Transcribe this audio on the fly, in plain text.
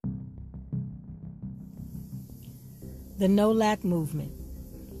The No Lack Movement,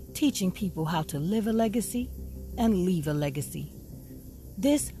 teaching people how to live a legacy and leave a legacy.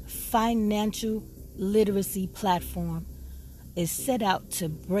 This financial literacy platform is set out to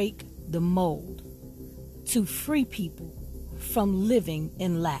break the mold, to free people from living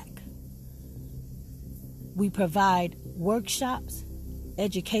in lack. We provide workshops,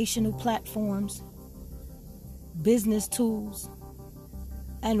 educational platforms, business tools,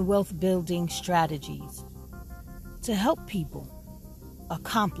 and wealth building strategies to help people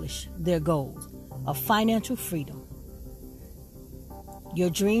accomplish their goals of financial freedom. Your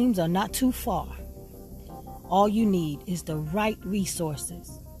dreams are not too far. All you need is the right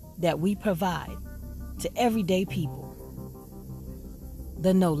resources that we provide to everyday people.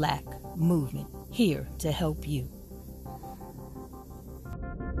 The No Lack Movement, here to help you.